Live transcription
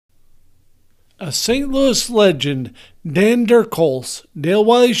a St. Louis legend, Dan Durchholz,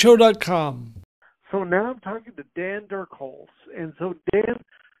 DaleWileyShow.com. So now I'm talking to Dan Durchholz. And so, Dan,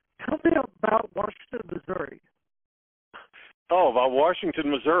 tell me about Washington, Missouri. Oh, about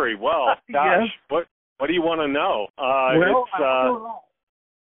Washington, Missouri. Well, gosh, Yes. what do you want to know? I don't know.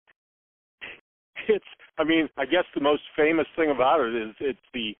 I mean, I guess the most famous thing about it is it's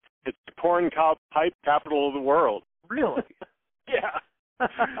the corn cob pipe capital of the world. Really? Yeah.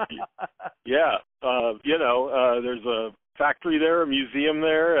 Yeah. There's a factory there, a museum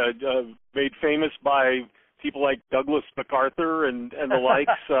there, made famous by people like Douglas MacArthur and the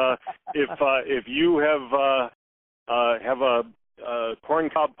likes. If you have a corn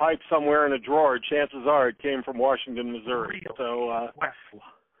cob pipe somewhere in a drawer, chances are it came from Washington, Missouri. Really? So,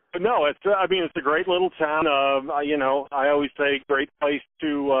 but no, it's a great little town. I always say great place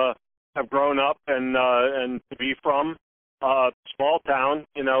to have grown up and to be from. Small town.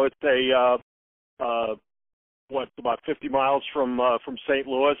 It's about 50 miles from St.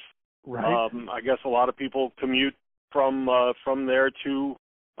 Louis. Right. I guess a lot of people commute from there to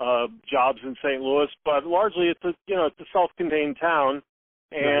jobs in St. Louis, but largely it's a self-contained town.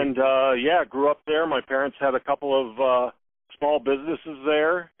 And grew up there. My parents had a couple of small businesses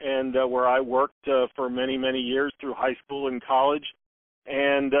there, and where I worked for many, many years through high school and college.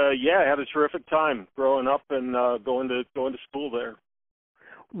 And I had a terrific time growing up and going to school there.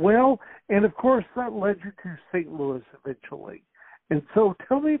 Well, and of course that led you to St. Louis eventually. And so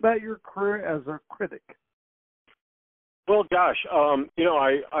tell me about your career as a critic. Well, gosh,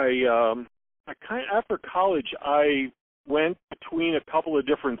 after college I went between a couple of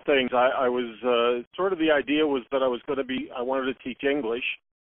different things. I was sort of the idea was that I wanted to teach English.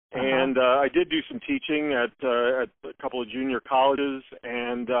 And I did do some teaching at a couple of junior colleges,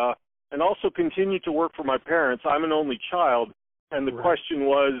 and also continued to work for my parents. I'm an only child, and the question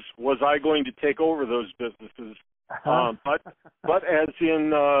was I going to take over those businesses? But as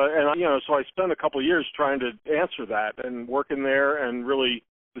in, so I spent a couple of years trying to answer that and working there and really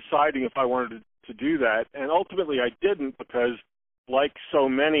deciding if I wanted to do that. And ultimately, I didn't, because like so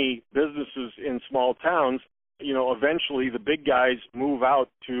many businesses in small towns, eventually the big guys move out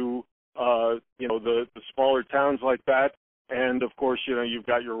to, the smaller towns like that. And of course, you've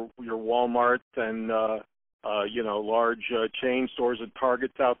got your Walmarts and, large chain stores and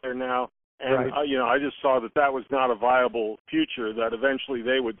Targets out there now. And, I just saw that was not a viable future, that eventually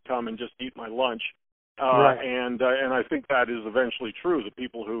they would come and just eat my lunch. And I think that is eventually true. The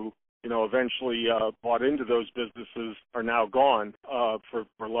people who, eventually bought into those businesses are now gone for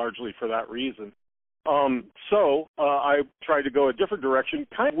largely for that reason. So I tried to go a different direction,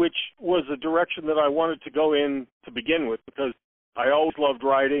 which was a direction that I wanted to go in to begin with, because I always loved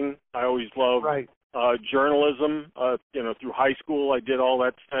writing. I always loved journalism. Through high school, I did all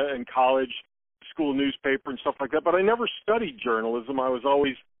that, in college, school newspaper and stuff like that. But I never studied journalism. I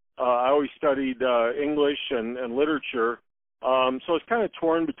always studied English and literature. So I was kind of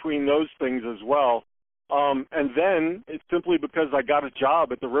torn between those things as well. And then it's simply because I got a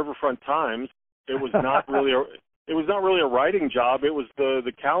job at the Riverfront Times. It was not really a writing job. It was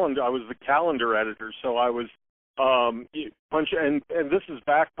the calendar. I was the calendar editor. So I was and this is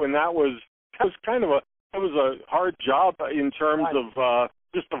back when that was a hard job in terms of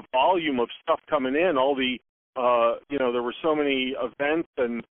just the volume of stuff coming in. All the there were so many events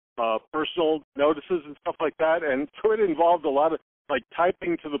and personal notices and stuff like that, and so it involved a lot of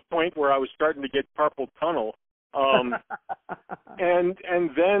typing to the point where I was starting to get carpal tunnel. And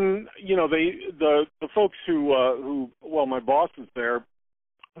then the folks who my bosses there,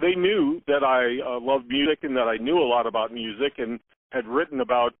 they knew that I loved music and that I knew a lot about music and had written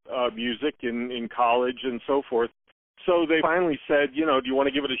about music in college and so forth. So they finally said, do you want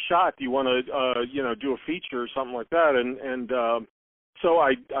to give it a shot? Do you want to do a feature or something like that? And so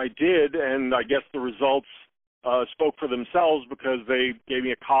I did, and I guess the results spoke for themselves, because they gave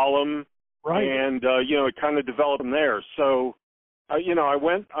me a column. And it kind of developed from there. So, I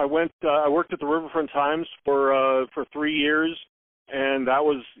worked at the Riverfront Times for 3 years, and that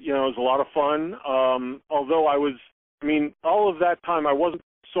was, it was a lot of fun. Although all of that time I wasn't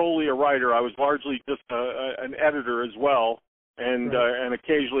solely a writer. I was largely just an editor as well, and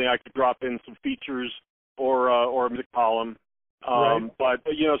occasionally I could drop in some features or a music column. But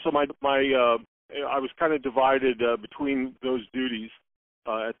so my I was kind of divided between those duties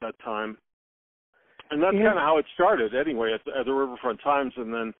at that time. And that's kind of how it started, anyway, at the Riverfront Times,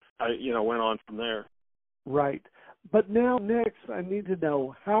 and then I, went on from there. Right. But now, next, I need to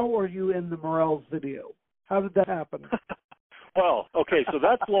know, how are you in the Morels video? How did that happen? Well, okay, so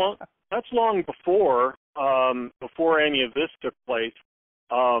that's long. That's long before any of this took place.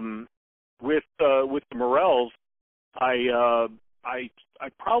 with the Morels, I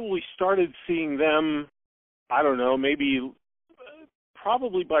probably started seeing them, I don't know, maybe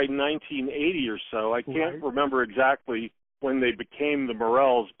probably by 1980 or so. I can't remember exactly when they became the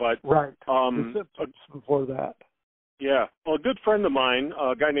Morels, but before that. Yeah. Well, a good friend of mine,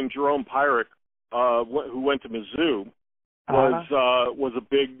 a guy named Jerome Pyrick, who went to Mizzou, was a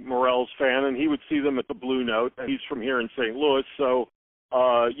big Morels fan, and he would see them at the Blue Note. And he's from here in St. Louis, so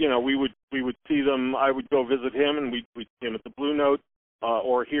we would see them. I would go visit him, and we'd see him at the Blue Note,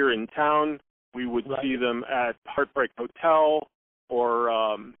 or here in town. We would see them at Heartbreak Hotel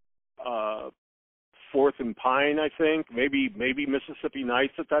or Fourth and Pine, I think, maybe Mississippi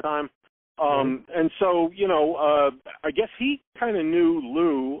Nights at that time. And so, I guess he kind of knew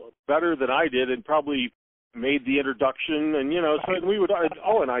Lou better than I did, and probably made the introduction. And so we would.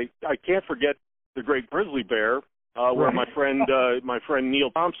 And I can't forget the Great Grizzly Bear, where my friend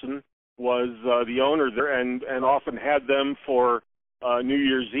Neil Thompson was the owner there, and often had them for New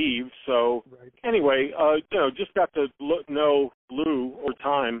Year's Eve. So anyway, just got to know Lou over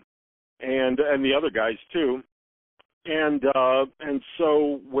time, and the other guys too. And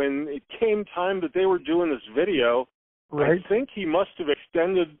so when it came time that they were doing this video, I think he must have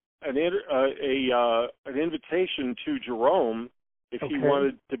extended an invitation to Jerome if he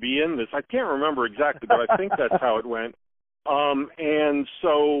wanted to be in this. I can't remember exactly, but I think that's how it went. And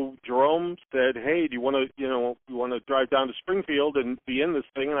so Jerome said, "Hey, do you want to drive down to Springfield and be in this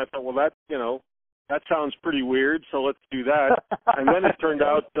thing?" And I thought, well, that sounds pretty weird, so let's do that. And then it turned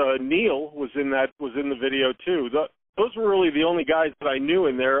out Neil was in the video too. Those were really the only guys that I knew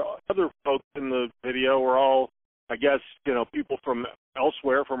in there. Other folks in the video were all, I guess, people from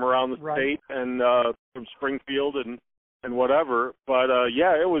elsewhere, from around the state and from Springfield and whatever. But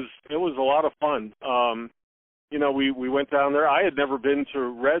it was a lot of fun. We went down there. I had never been to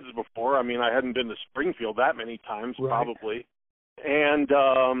Reds before. I mean, I hadn't been to Springfield that many times, probably. And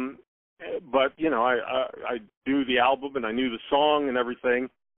but I knew the album and I knew the song and everything.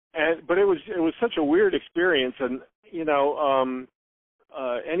 But it was such a weird experience, and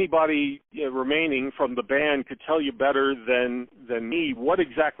anybody remaining from the band could tell you better than me what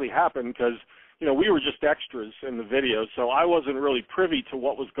exactly happened, because we were just extras in the video, so I wasn't really privy to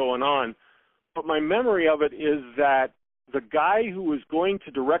what was going on. But my memory of it is that the guy who was going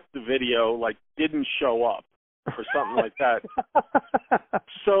to direct the video didn't show up or something like that.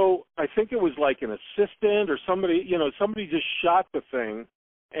 So I think it was like an assistant or somebody just shot the thing.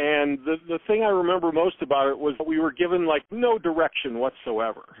 And the thing I remember most about it was that we were given no direction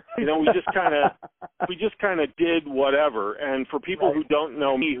whatsoever. We just kind of did whatever. And for people who don't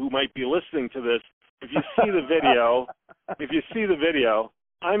know me, who might be listening to this, if you see the video,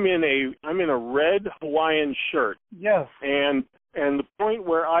 I'm in a red Hawaiian shirt. Yes. And the point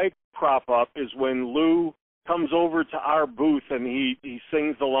where I crop up is when Lou comes over to our booth and he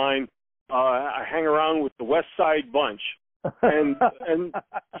sings the line, "I hang around with the West Side Bunch." And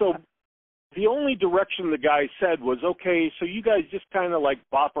so the only direction the guy said was, "Okay, so you guys just kind of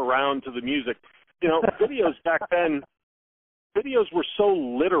bop around to the music." Videos back then, videos were so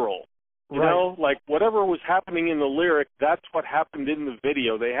literal. Whatever was happening in the lyric, that's what happened in the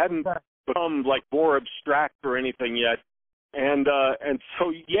video. They hadn't become more abstract or anything yet. And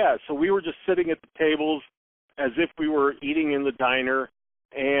so we were just sitting at the tables as if we were eating in the diner.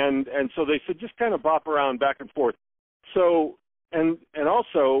 And so they said, just kind of bop around back and forth. So, and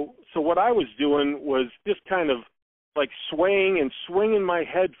also, so what I was doing was just kind of swaying and swinging my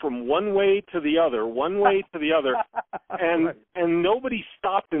head from one way to the other, and nobody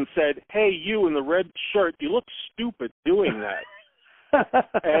stopped and said, "Hey, you in the red shirt, you look stupid doing that."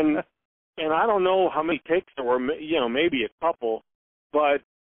 and I don't know how many takes there were, maybe a couple, but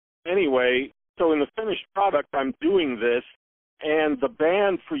anyway, so in the finished product, I'm doing this, and the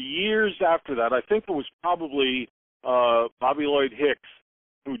band for years after that, I think it was probably Bobby Lloyd Hicks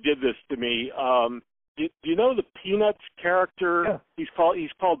who did this to me. Do you know the Peanuts character? Yeah. He's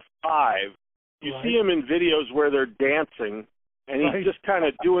called Five. You see him in videos where they're dancing, and he's just kind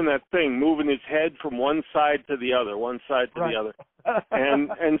of doing that thing, moving his head from one side to the other, the other.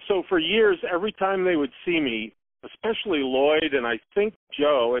 And so for years, every time they would see me, especially Lloyd and I think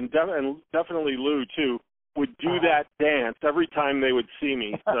Joe and definitely Lou too, would do that dance every time they would see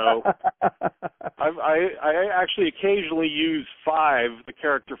me. So I actually occasionally use Five, the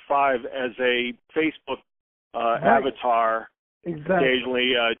character Five, as a Facebook avatar. Exactly.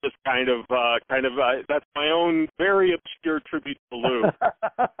 Occasionally, just kind of that's my own very obscure tribute to Lou.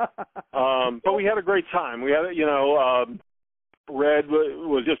 But we had a great time. We had, Red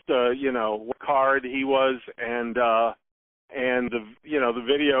was just, what card he was, and and the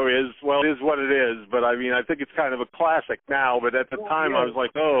video is, well, it is what it is. But I mean, I think it's kind of a classic now. But at the time, I was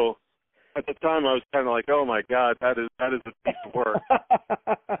like, oh. At the time, I was kind of like, oh my God, that is a piece of work.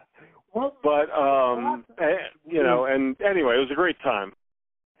 But and anyway, it was a great time.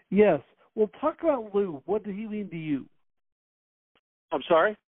 Yes. Well, talk about Lou. What did he mean to you? I'm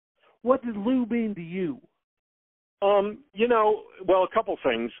sorry? What did Lou mean to you? Well, a couple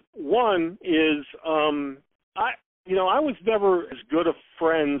things. One is, I was never as good of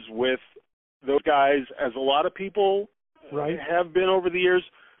friends with those guys as a lot of people have been over the years.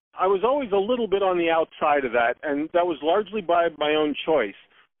 I was always a little bit on the outside of that, and that was largely by my own choice.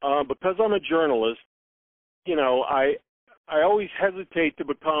 Because I'm a journalist, I always hesitate to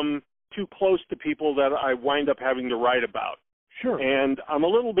become too close to people that I wind up having to write about. Sure. And I'm a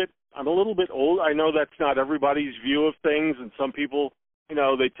little bit old. I know that's not everybody's view of things, and some people,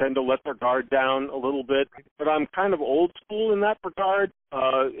 they tend to let their guard down a little bit. But I'm kind of old school in that regard.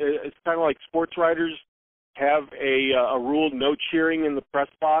 It's kind of like sports writers have a rule: no cheering in the press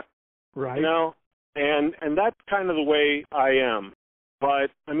box. Right. And that's kind of the way I am. But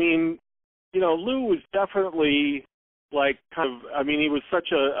I mean, Lou was definitely like he was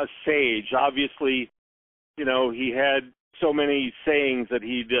such a sage. Obviously, he had so many sayings that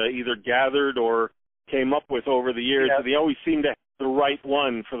he'd either gathered or came up with over the years, and he always seemed to have the right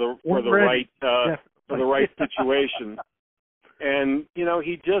one for the right situation. And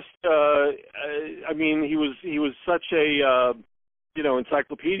he just he was such a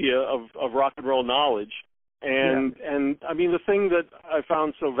encyclopedia of rock and roll knowledge. And I mean, the thing that I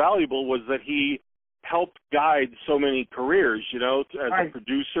found so valuable was that he helped guide so many careers, as a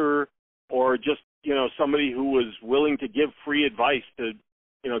producer or just, somebody who was willing to give free advice to,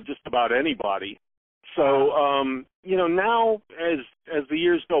 just about anybody. So, now as the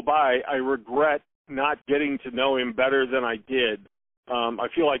years go by, I regret not getting to know him better than I did. I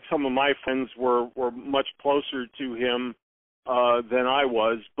feel like some of my friends were much closer to him than I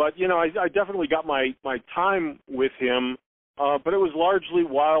was. But, I definitely got my time with him, but it was largely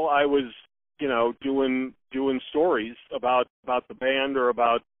while I was, doing stories about the band or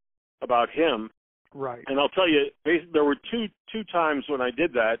about him. Right. And I'll tell you, there were two times when I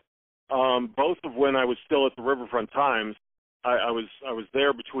did that, both of when I was still at the Riverfront Times. I was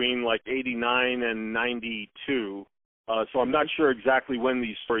there between like 89 and 92, so I'm not sure exactly when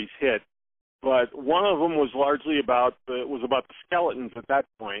these stories hit. But one of them was largely about the Skeletons at that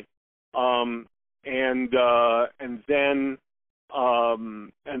point, and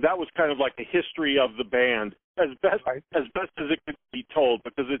that was kind of like the history of the band as best as it could be told,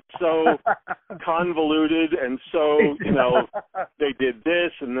 because it's so convoluted and so they did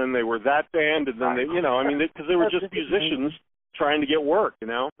this and then they were that band and then because they were just musicians trying to get work,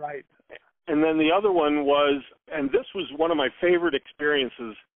 Right. And then the other one was, and this was one of my favorite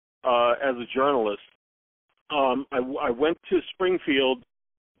experiences as a journalist. I went to Springfield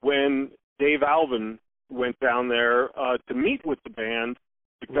when Dave Alvin went down there to meet with the band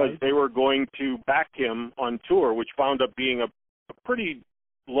because they were going to back him on tour, which wound up being a pretty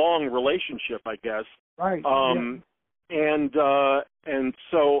long relationship, I guess. Right. And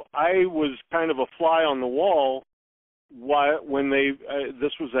so I was kind of a fly on the wall when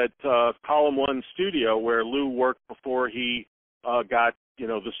this was at Column 1 Studio, where Lou worked before he got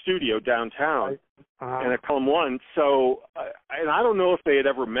the studio downtown, and at Column 1. So, and I don't know if they had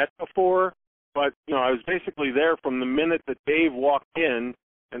ever met before, but I was basically there from the minute that Dave walked in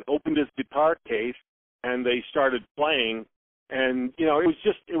and opened his guitar case, and they started playing. And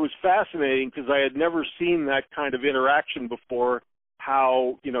it was fascinating because I had never seen that kind of interaction before.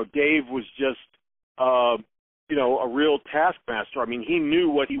 How Dave was just a real taskmaster. I mean, he knew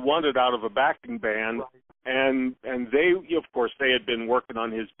what he wanted out of a backing band. And they, of course, they had been working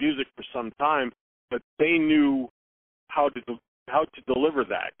on his music for some time, but they knew how to deliver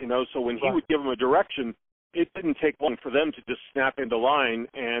that, So when he would give them a direction, it didn't take long for them to just snap into line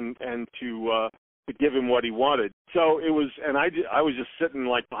and to give him what he wanted. So it was, and I was just sitting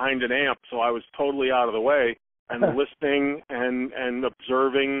like behind an amp, so I was totally out of the way and listening and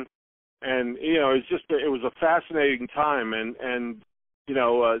observing, and it was a fascinating time, and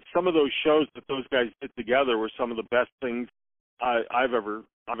some of those shows that those guys did together were some of the best things I've ever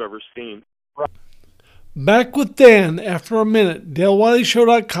seen. Back with Dan after a minute.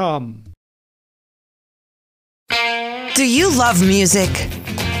 DaleWileyShow.com. Do you love music?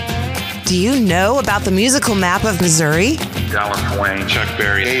 Do you know about the musical map of Missouri? Dallas Wayne, Chuck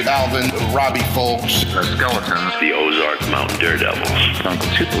Berry, Dave Alvin, Robbie Folks, The Skeletons, the Ozark Mountain Daredevils, Uncle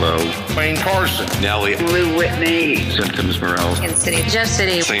Tupelo, Wayne Carson, Nelly, Lou Whitney, Symptoms Morale, Kansas City, Jeff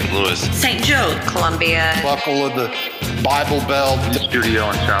City, St. Louis, St. Joe, Columbia, Buckle of the Bible Belt, Studio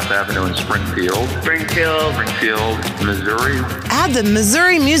on South Avenue in Springfield, Missouri. Add the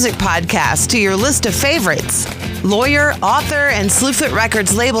Missouri Music Podcast to your list of favorites. Lawyer, author, and Slewfoot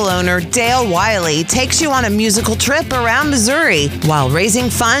Records label owner Dale Wiley takes you on a musical trip around Missouri while raising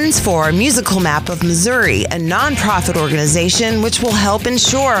funds for Musical Map of Missouri, a nonprofit organization which will help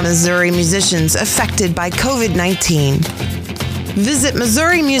ensure Missouri musicians affected by COVID-19. Visit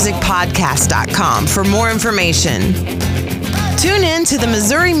MissouriMusicPodcast.com for more information. Tune in to the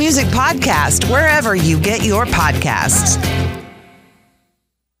Missouri Music Podcast wherever you get your podcasts.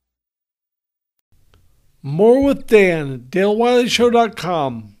 More with Dan at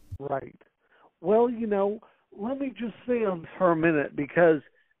DaleWileyShow.com. Right. Well, let me just stay on this for a minute, because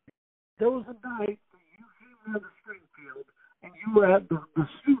there was a night that you came out of Springfield and you were at the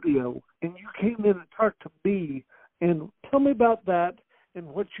studio and you came in and talked to me. And tell me about that and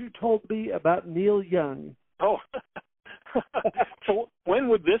what you told me about Neil Young. Oh, so when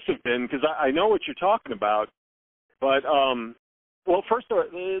would this have been? Because I know what you're talking about, but well, first of all,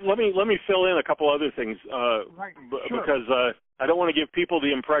 let me fill in a couple other things, Right, sure. because I don't want to give people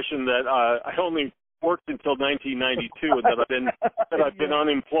the impression that I only worked until 1992 and that I've been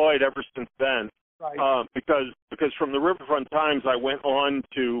unemployed ever since then. Right. Because from the Riverfront Times I went on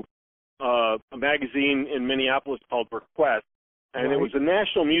to a magazine in Minneapolis called Request, and Right. it was a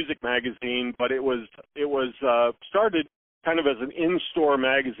national music magazine, but it was started kind of as an in-store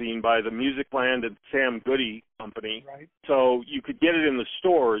magazine by the Musicland and Sam Goody company. Right. So you could get it in the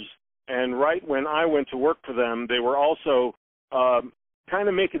stores. And right when I went to work for them, they were also kind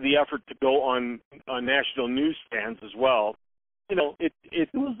of making the effort to go on national newsstands as well. It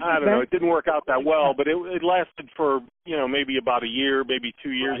I don't know, it didn't work out that well, but it lasted for, maybe about a year, maybe 2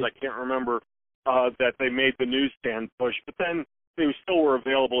 years. Right. I can't remember that they made the newsstand push, but then they still were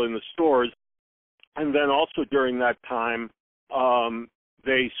available in the stores. And then also during that time,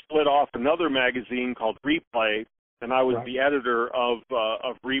 they split off another magazine called Replay, and I was Right. the editor of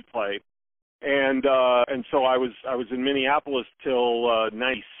Replay. And so I was in Minneapolis till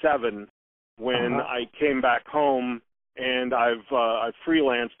 97 when I came back home, and I've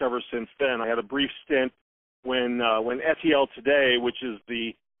freelanced ever since then. I had a brief stint when SEL Today, which is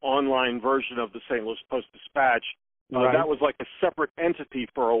the online version of the St. Louis Post-Dispatch, Right. that was like a separate entity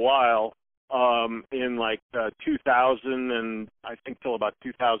for a while. In 2000 and I think till about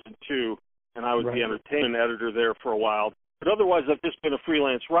 2002, and I was Right. the entertainment editor there for a while. But otherwise, I've just been a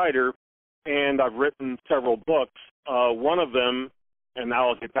freelance writer, and I've written several books. One of them, and now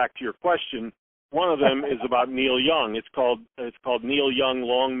I'll get back to your question. One of them is about Neil Young. It's called Neil Young,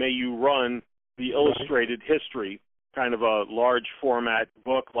 Long May You Run: The Illustrated History. Kind of a large format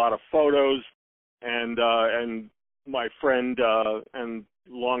book, a lot of photos, and my friend and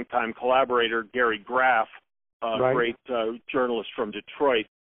longtime collaborator Gary Graff, Right. great journalist from Detroit.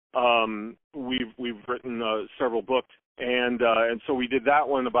 We've written several books, and so we did that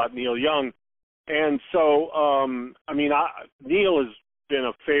one about Neil Young. And so Neil has been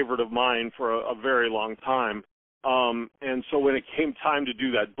a favorite of mine for a very long time. And so when it came time to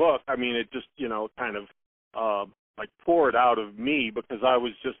do that book, it just kind of poured out of me, because I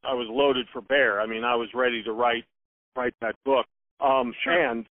was loaded for bear. I was ready to write that book. Sure.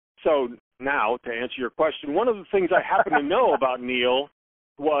 And so now, to answer your question, one of the things I happen to know about Neil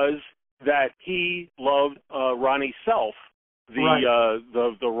was that he loved Ronnie Self,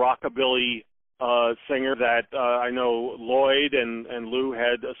 the rockabilly singer that I know Lloyd and Lou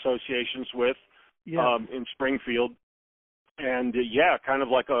had associations with in Springfield. And kind of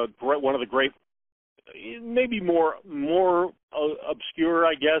like one of the great, maybe more obscure,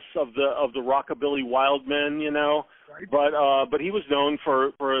 I guess, of the rockabilly wild men, Right. But he was known for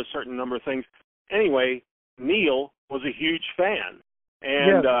a certain number of things. Anyway, Neil was a huge fan,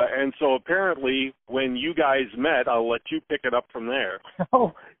 and so apparently when you guys met, I'll let you pick it up from there.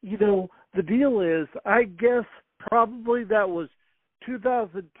 Oh, the deal is, I guess probably that was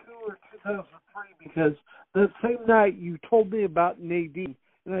 2002 or 2003, because the same night you told me about Nadine,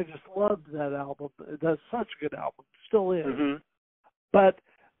 and I just loved that album. That's such a good album, still is. Mm-hmm. But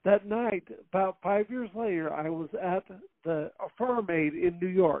that night, about 5 years later, I was at the Farm Aid in New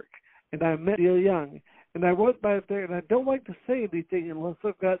York, and I met Neil Young. And I went by there, and I don't like to say anything unless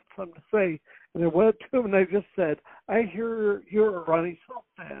I've got something to say. And I went to him, and I just said, I hear you're a Ronnie Self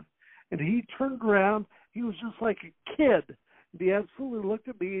fan. And he turned around. He was just like a kid. And he absolutely looked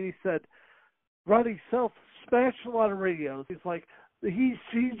at me, and he said, Ronnie Self smashed a lot of radios. He's like, he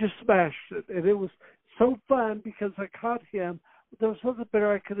just smashed it, and it was so fun because I caught him. There was something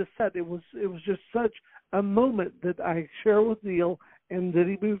better I could have said. It was just such a moment that I share with Neil, and that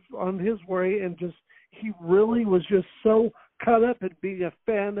he moved on his way, and just he really was just so caught up in being a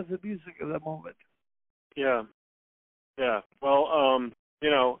fan of the music at that moment. Yeah. Well,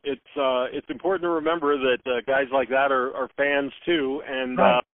 it's important to remember that guys like that are fans too, and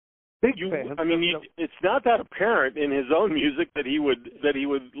right. Big fans. I mean, it's not that apparent in his own music that he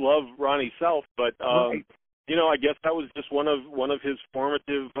would love Ronnie Self, but right. I guess that was just one of his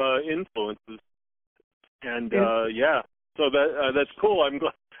formative influences, and so that's cool.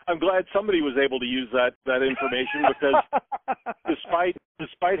 I'm glad somebody was able to use that information because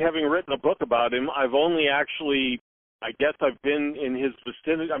despite having written a book about him, I've only actually, I guess I've been in his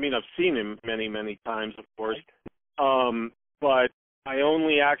vicinity. I mean, I've seen him many, many times, of course, but I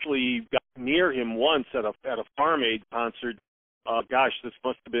only actually got near him once at a Farm Aid concert. This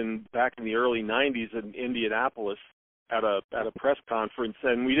must have been back in the early '90s in Indianapolis at a press conference,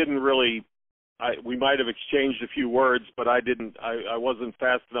 and we didn't really. We might have exchanged a few words, but I wasn't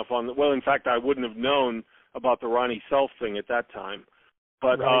fast enough on the. Well, in fact, I wouldn't have known about the Ronnie Self thing at that time.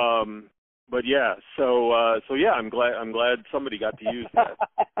 But right. But yeah, so yeah, I'm glad somebody got to use that.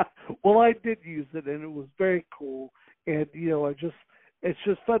 Well, I did use it, and it was very cool. And it's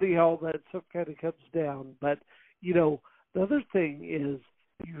just funny how that stuff kind of comes down. But the other thing is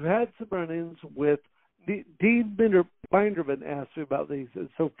you had some run-ins with Dean Binderman asked me about these. And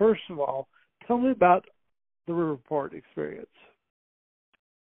so first of all, tell me about the Riverport experience.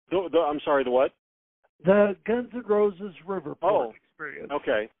 I'm sorry, the what? The Guns N' Roses Riverport experience.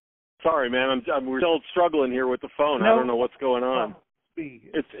 Okay. Sorry, man. We're still struggling here with the phone. I don't know what's going on.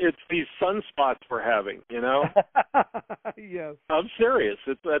 It's these sunspots we're having, Yes. I'm serious.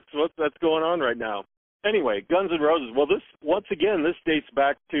 That's going on right now. Anyway, Guns N' Roses. Well, this dates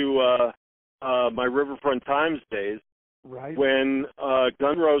back to my Riverfront Times days, right? When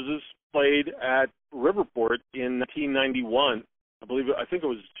Guns N' Roses played at Riverport in 1991. I think it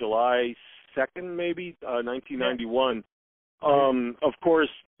was July 2nd, maybe 1991. Of course,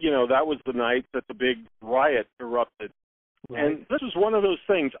 that was the night that the big riot erupted. Right. And this is one of those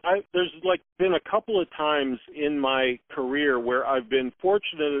things. There's been a couple of times in my career where I've been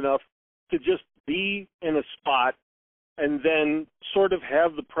fortunate enough to just be in a spot and then sort of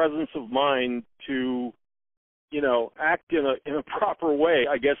have the presence of mind to, act in a proper way,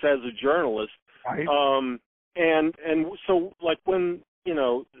 I guess, as a journalist. Right. And so when,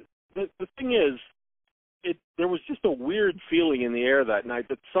 the thing is, there was just a weird feeling in the air that night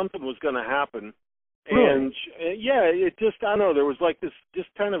that something was going to happen. Really? And it just, I don't know, there was this just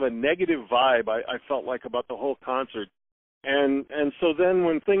kind of a negative vibe I felt like about the whole concert. And so then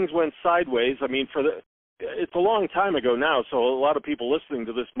when things went sideways, I mean, it's a long time ago now, so a lot of people listening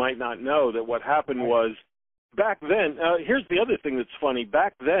to this might not know that what happened was back then, here's the other thing that's funny.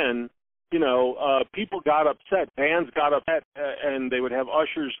 Back then, people got upset, bands got upset, and they would have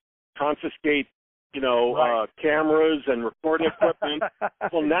ushers confiscate cameras and recording equipment.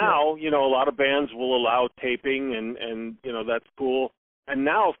 Well, now, a lot of bands will allow taping and that's cool. And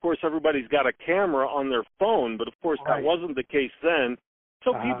now, of course, everybody's got a camera on their phone, but of course that wasn't the case then.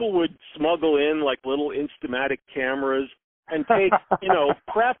 So people would smuggle in little Instamatic cameras and take,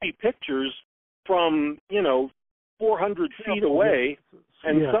 crappy pictures from, 400 feet away.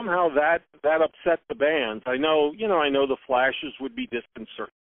 And somehow that upset the bands. I know the flashes would be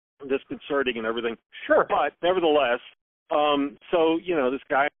disconcerting and everything. Sure. But nevertheless, so, this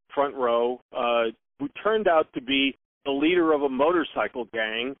guy front row, who turned out to be the leader of a motorcycle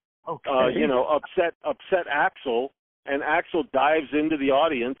gang, upset Axl, and Axl dives into the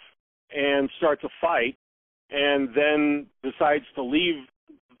audience and starts a fight, and then decides to leave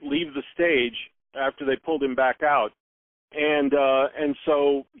the stage after they pulled him back out. And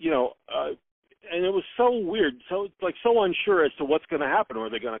so, and it was so weird, so so unsure as to what's going to happen. Are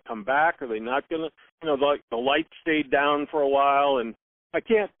they going to come back? Are they not going to? The lights stayed down for a while, and I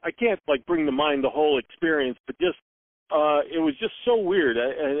can't bring to mind the whole experience, but just it was just so weird.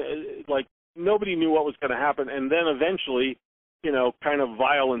 Nobody knew what was going to happen, and then eventually, kind of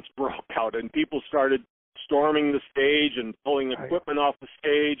violence broke out, and people started storming the stage and pulling equipment off the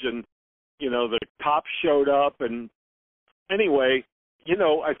stage, and the cops showed up, and anyway.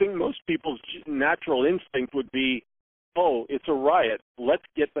 I think most people's natural instinct would be, oh, it's a riot. Let's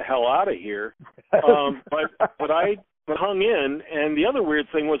get the hell out of here. But I hung in, and the other weird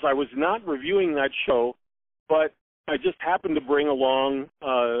thing was I was not reviewing that show, but I just happened to bring along,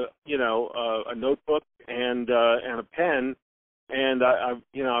 a notebook and a pen, And I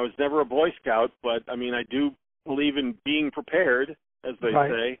was never a Boy Scout, but I mean, I do believe in being prepared, as they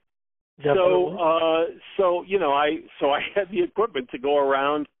say. Definitely. So I had the equipment to go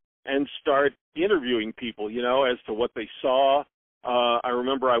around and start interviewing people, as to what they saw. I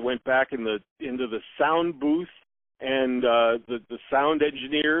remember I went back into the sound booth, and the sound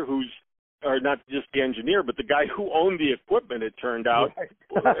engineer, or not just the engineer, but the guy who owned the equipment, it turned out,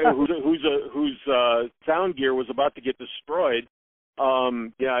 whose sound gear was about to get destroyed.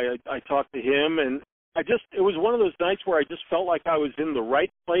 I talked to him, and it was one of those nights where I just felt like I was in the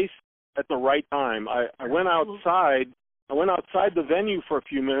right place at the right time. I went outside the venue for a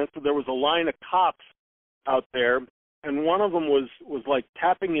few minutes, and there was a line of cops out there, and one of them was like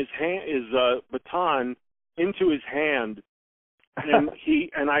tapping his baton into his hand,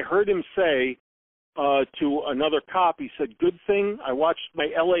 and I heard him say to another cop, he said, "Good thing I watched my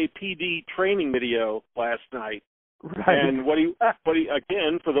LAPD training video last night." Right. And what he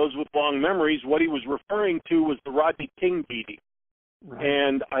again, for those with long memories, what he was referring to was the Rodney King beating. Right.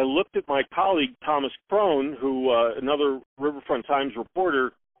 And I looked at my colleague Thomas Crone, who another Riverfront Times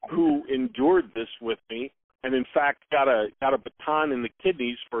reporter, who endured this with me, and in fact got a baton in the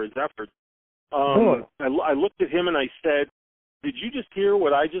kidneys for his efforts. I looked at him and I said, "Did you just hear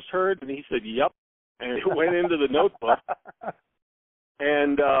what I just heard?" And he said, "Yep." And it went into the notebook.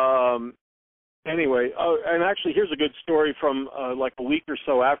 And anyway, and actually, here's a good story from like a week or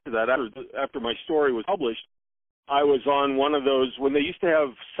so after that. After my story was published, I was on one of those when they used to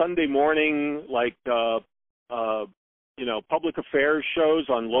have Sunday morning, like public affairs shows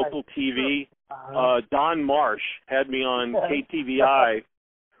on local TV. Don Marsh had me on KTVI,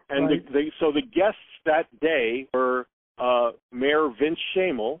 and so the guests that day were Mayor Vince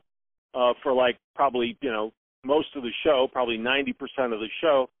Schamel for like probably most of the show, probably 90% of the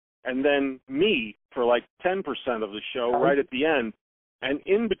show, and then me for like 10% of the show right at the end. And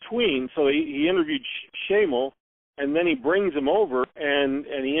in between, so he interviewed Schamel, and then he brings him over and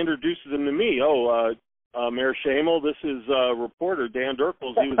he introduces him to me. Mayor Schamel, this is reporter Dan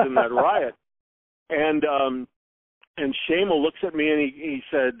Durchholz. He was in that riot. And Schamel looks at me and he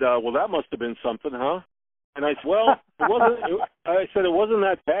said, "Well, that must have been something, huh?" And I said, "Well, it wasn't." I said it wasn't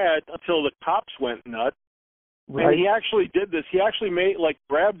that bad until the cops went nuts. Right. And he actually did this. He actually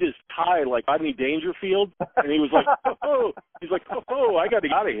grabbed his tie like Rodney Dangerfield, and he was like, "Oh!" He's like, "Oh, I got to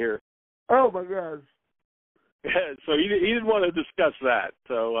get out of here." Oh my gosh. Yeah, so he didn't want to discuss that.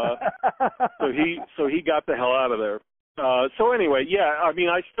 So so he got the hell out of there. So anyway, yeah, I mean,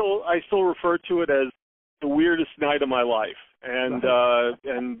 I still refer to it as the weirdest night of my life, and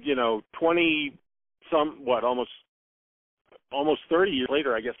 20 almost 30 years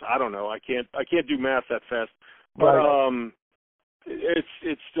later, I guess, I don't know. I can't do math that fast, but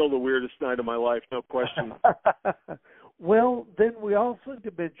it's still the weirdest night of my life, no question. Well, then we also need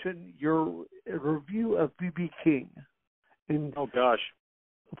to mention your review of B.B. King. Oh gosh,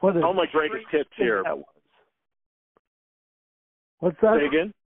 all my greatest hits here. What's that? Say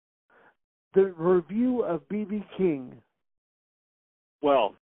again? The review of B.B. King.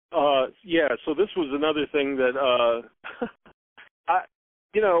 Well, so this was another thing that,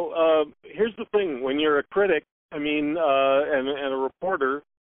 here's the thing. When you're a critic, I mean, and a reporter,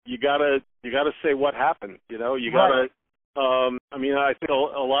 you gotta say what happened. You gotta. I mean, I think a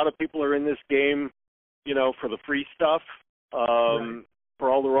lot of people are in this game, for the free stuff, for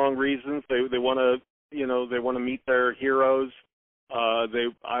all the wrong reasons. They want to meet their heroes.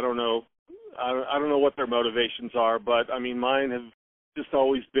 I don't know what their motivations are, but I mean, mine have just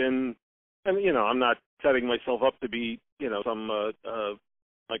always been, and I'm not setting myself up to be, some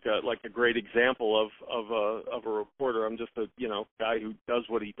like a great example of a reporter. I'm just a guy who does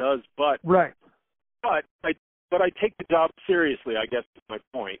what he does, but I take the job seriously, I guess is my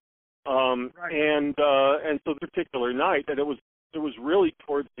point. And so the particular night, that it was really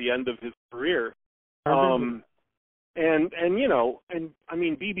towards the end of his career. And I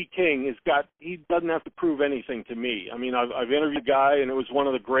mean, B.B. King he doesn't have to prove anything to me. I mean, I've interviewed a guy, and it was one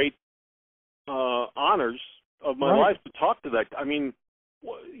of the great honors of my life to talk to that. I mean,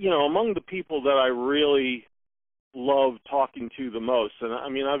 among the people that I really love talking to the most, and I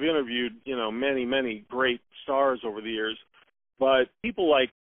mean, I've interviewed, many, many great stars over the years, but people like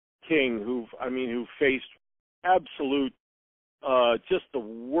King, who faced absolute just the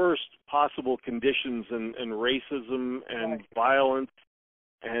worst possible conditions and racism and violence.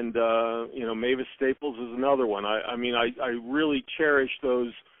 And, Mavis Staples is another one. I really cherish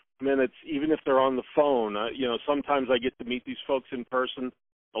those minutes, even if they're on the phone. Sometimes I get to meet these folks in person.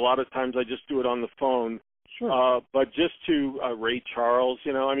 A lot of times I just do it on the phone. Sure. But just to Ray Charles,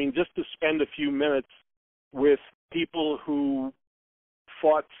 just to spend a few minutes with people who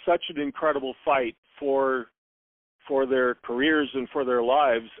fought such an incredible fight for their careers and for their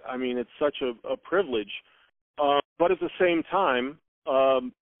lives. I mean, it's such a privilege. But at the same time,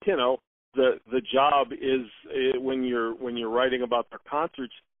 you know, the job is when you're writing about their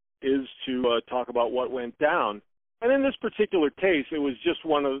concerts is to talk about what went down. And in this particular case, it was just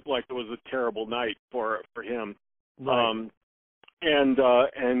it was a terrible night for him. Right. And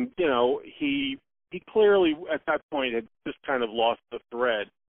you know, he clearly at that point had just kind of lost the thread.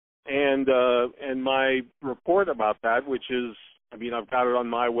 And my report about that, which is, I mean, I've got it on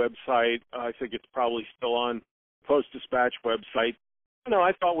my website. I think it's probably still on Post-Dispatch website. You know,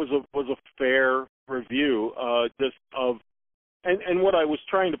 I thought was a fair review, just of, and what I was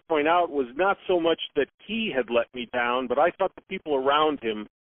trying to point out was not so much that he had let me down, but I thought the people around him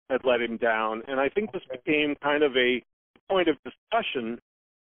had let him down. And I think this became kind of a point of discussion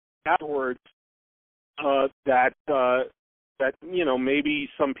afterwards, that you know, maybe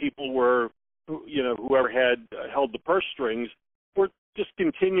some people were, you know, whoever had held the purse strings were just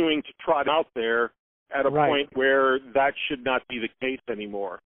continuing to trot out there at a point where that should not be the case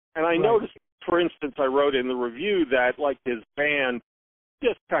anymore. And I noticed, for instance, I wrote in the review that, like, his band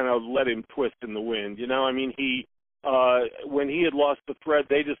just kind of let him twist in the wind. You know, I mean, he when he had lost the thread,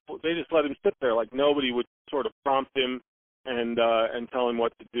 they just let him sit there, like nobody would sort of prompt him and tell him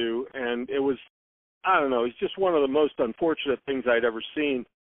what to do. And it was, I don't know, it's just one of the most unfortunate things I'd ever seen.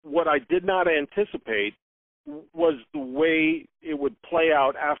 What I did not anticipate was the way it would play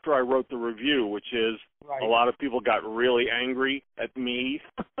out after I wrote the review, which is a lot of people got really angry at me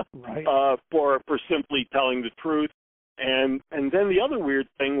for simply telling the truth. And then the other weird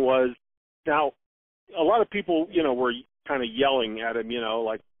thing was, now, a lot of people, you know, were kind of yelling at him, you know,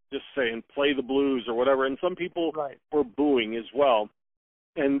 like just saying, play the blues or whatever. And some people were booing as well.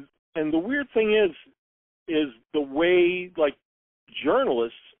 And the weird thing is the way, like,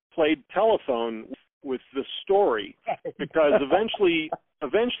 journalists played telephone with the story, because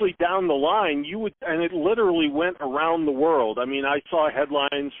eventually down the line you would, and it literally went around the world. I mean, I saw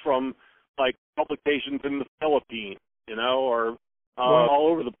headlines from, like, publications in the Philippines, you know, or all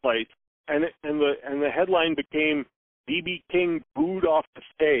over the place, and the headline became B.B. King booed off the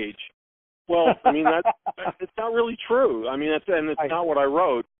stage. Well, I mean, it's not really true. I mean, it's not what I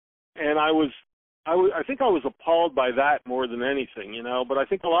wrote, and I think I was appalled by that more than anything, you know. But I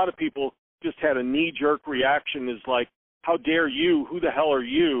think a lot of people just had a knee-jerk reaction, is like, how dare you, who the hell are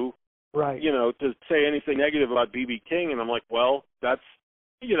you, you know, to say anything negative about B.B. King? And I'm like, well, that's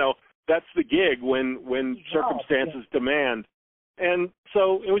the gig when circumstances demand. And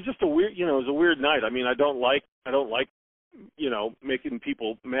so it was just a weird night. I mean, I don't like, you know, making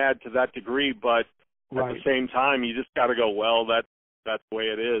people mad to that degree, but at the same time, you just got to go, well, that's the way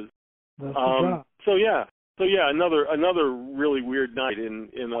it is. So yeah, another really weird night in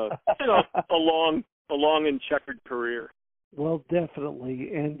a a long and checkered career. Well,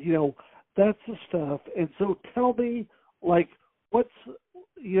 definitely, and you know, that's the stuff. And so, tell me, like, what's,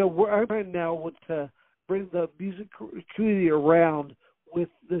 you know, where I'm right now with to bring the music community around with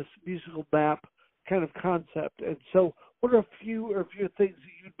this musical map kind of concept. And so, what are a few things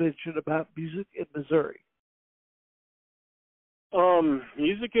that you'd mention about music in Missouri?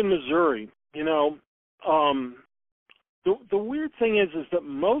 Music in Missouri, you know, the weird thing is that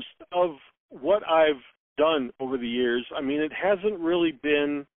most of what I've done over the years, I mean, it hasn't really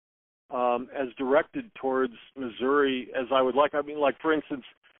been as directed towards Missouri as I would like. I mean, like, for instance,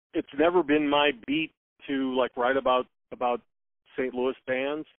 it's never been my beat to, like, write about St. Louis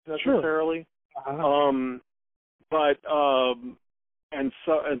bands necessarily. And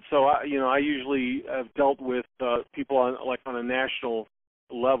so I, you know, I usually have dealt with people on a national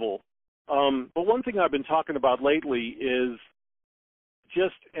level. But one thing I've been talking about lately is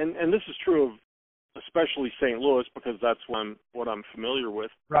just, and this is true of especially St. Louis, because that's what I'm familiar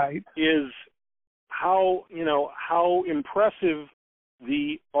with, is how impressive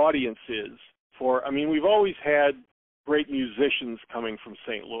the audience is for, I mean, we've always had great musicians coming from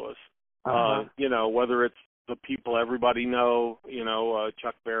St. Louis, you know, whether it's the people everybody know, you know,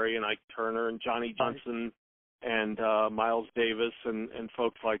 Chuck Berry and Ike Turner and Johnny Johnson and Miles Davis and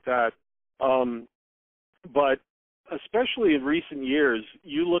folks like that. But especially in recent years,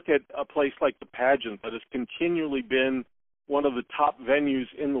 you look at a place like the Pageant that has continually been one of the top venues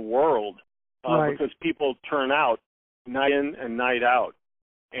in the world, because people turn out night in and night out.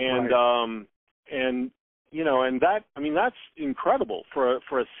 And and you know, and that, I mean, that's incredible for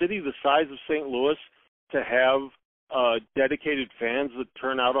a city the size of St. Louis to have dedicated fans that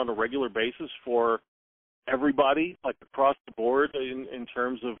turn out on a regular basis for everybody, like across the board in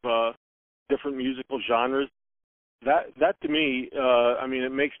terms of different musical genres. that to me, I mean,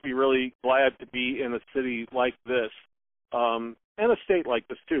 it makes me really glad to be in a city like this, and a state like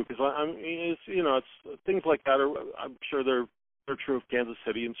this too, because I mean, it's, you know, it's things like that are, I'm sure they're true of Kansas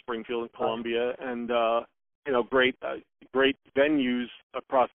City and Springfield and Columbia, and you know, great venues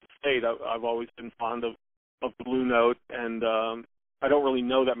across the state. I've always been fond of the Blue Note, and I don't really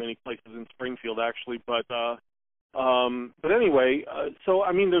know that many places in Springfield actually, but anyway, so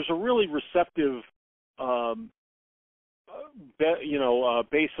I mean, there's a really receptive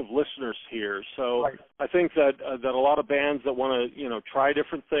base of listeners here. So right. I think that a lot of bands that want to, you know, try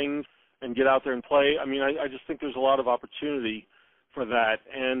different things and get out there and play, I mean, I just think there's a lot of opportunity for that.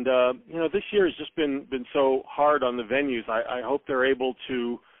 And, you know, this year has just been so hard on the venues. I hope they're able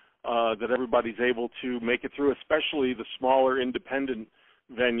to, that everybody's able to make it through, especially the smaller independent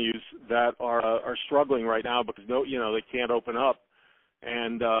venues that are struggling right now because, you know, they can't open up.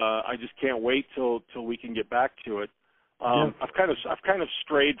 And I just can't wait till we can get back to it. I've kind of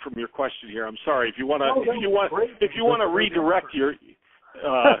strayed from your question here. I'm sorry. If you want to redirect your,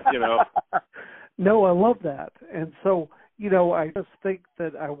 you know. No, I love that. And so, you know, I just think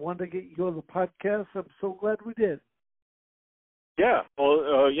that I want to get you on the podcast. I'm so glad we did. Yeah.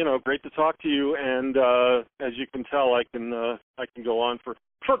 Well, you know, great to talk to you. And as you can tell, I can go on for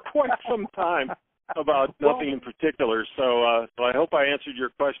quite some time about nothing in particular. So I hope I answered your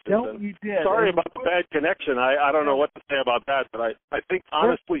question. No, you did. Sorry about the bad connection. I don't know what to say about that, but I think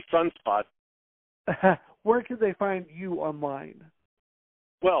honestly, Sunspot. Where can they find you online?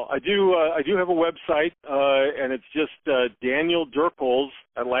 Well, I do have a website, and it's just Daniel Durchholz.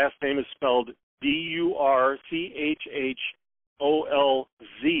 That last name is spelled DURCHHOLZ.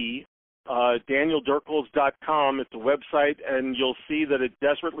 DanielDurchholz.com. It's a website, and you'll see that it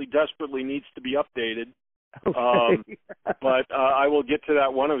desperately needs to be updated. Okay. But I will get to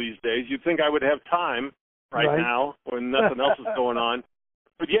that one of these days. You'd think I would have time right now when nothing else is going on.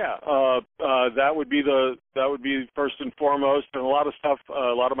 But yeah, that would be first and foremost. And a lot of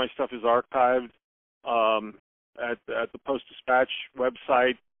my stuff is archived at the Post-Dispatch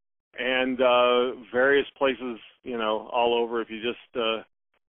website and various places, you know, all over. If you just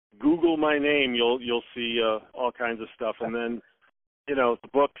Google my name, you'll see all kinds of stuff. And then, you know, the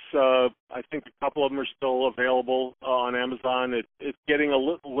books, I think a couple of them are still available on Amazon. It's getting a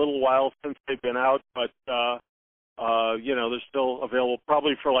little while since they've been out, but you know, they're still available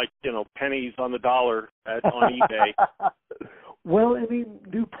probably for like, you know, pennies on the dollar on eBay. Well, any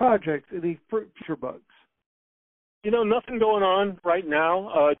new projects, any future books? You know, nothing going on right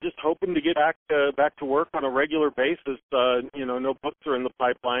now. Just hoping to get back to work on a regular basis. You know, no books are in the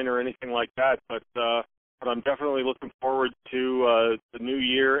pipeline or anything like that. But I'm definitely looking forward to the new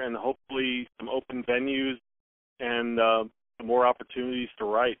year and hopefully some open venues and some more opportunities to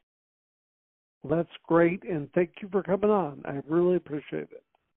write. Well, that's great, and thank you for coming on. I really appreciate it.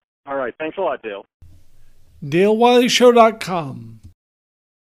 All right. Thanks a lot, Dale. DaleWileyShow.com.